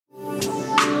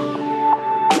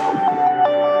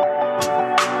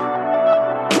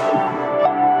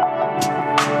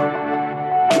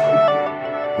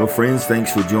Well, friends,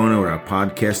 thanks for joining our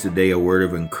podcast today, A Word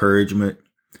of Encouragement.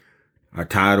 Our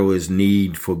title is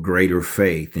Need for Greater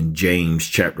Faith in James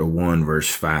chapter 1,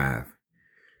 verse 5.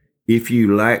 If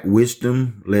you lack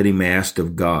wisdom, let him ask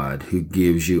of God, who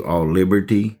gives you all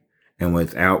liberty and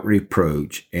without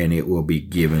reproach, and it will be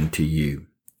given to you.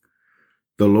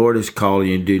 The Lord is calling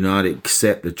you, do not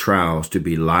accept the trials to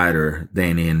be lighter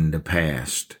than in the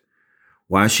past.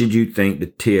 Why should you think the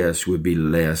test would be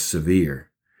less severe?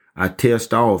 I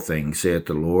test all things, saith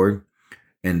the Lord,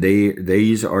 and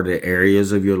these are the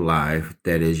areas of your life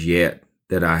that is yet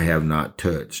that I have not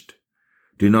touched.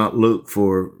 Do not look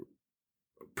for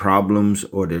problems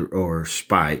or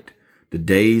spite. The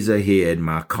days ahead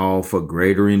might call for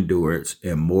greater endurance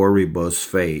and more robust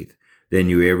faith than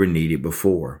you ever needed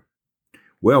before.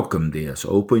 Welcome this.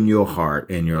 Open your heart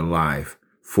and your life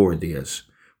for this,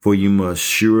 for you must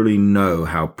surely know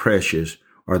how precious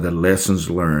are the lessons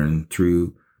learned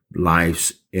through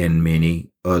life's and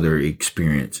many other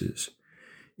experiences.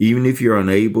 Even if you're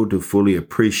unable to fully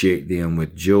appreciate them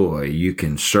with joy, you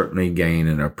can certainly gain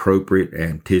an appropriate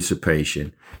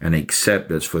anticipation and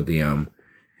acceptance for them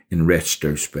in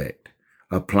retrospect.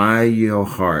 Apply your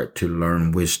heart to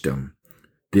learn wisdom.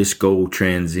 This goal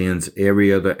transcends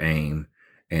every other aim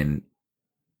and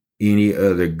any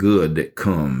other good that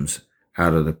comes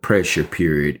out of the pressure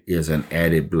period is an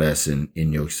added blessing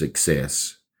in your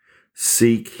success.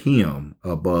 Seek him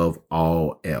above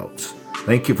all else.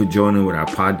 Thank you for joining with our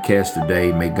podcast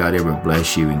today. May God ever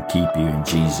bless you and keep you in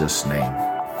Jesus' name.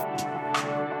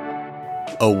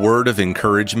 A Word of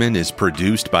Encouragement is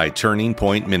produced by Turning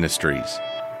Point Ministries.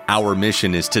 Our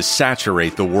mission is to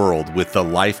saturate the world with the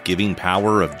life-giving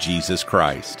power of Jesus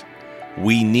Christ.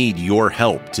 We need your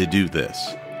help to do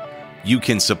this. You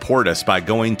can support us by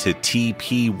going to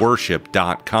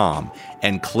tpworship.com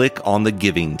and click on the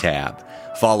Giving tab.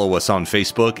 Follow us on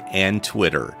Facebook and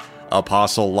Twitter.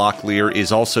 Apostle Locklear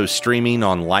is also streaming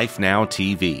on Life Now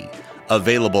TV,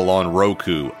 available on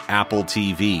Roku, Apple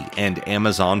TV, and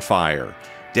Amazon Fire.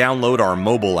 Download our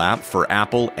mobile app for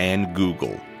Apple and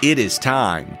Google. It is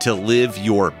time to live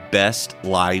your best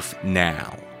life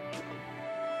now.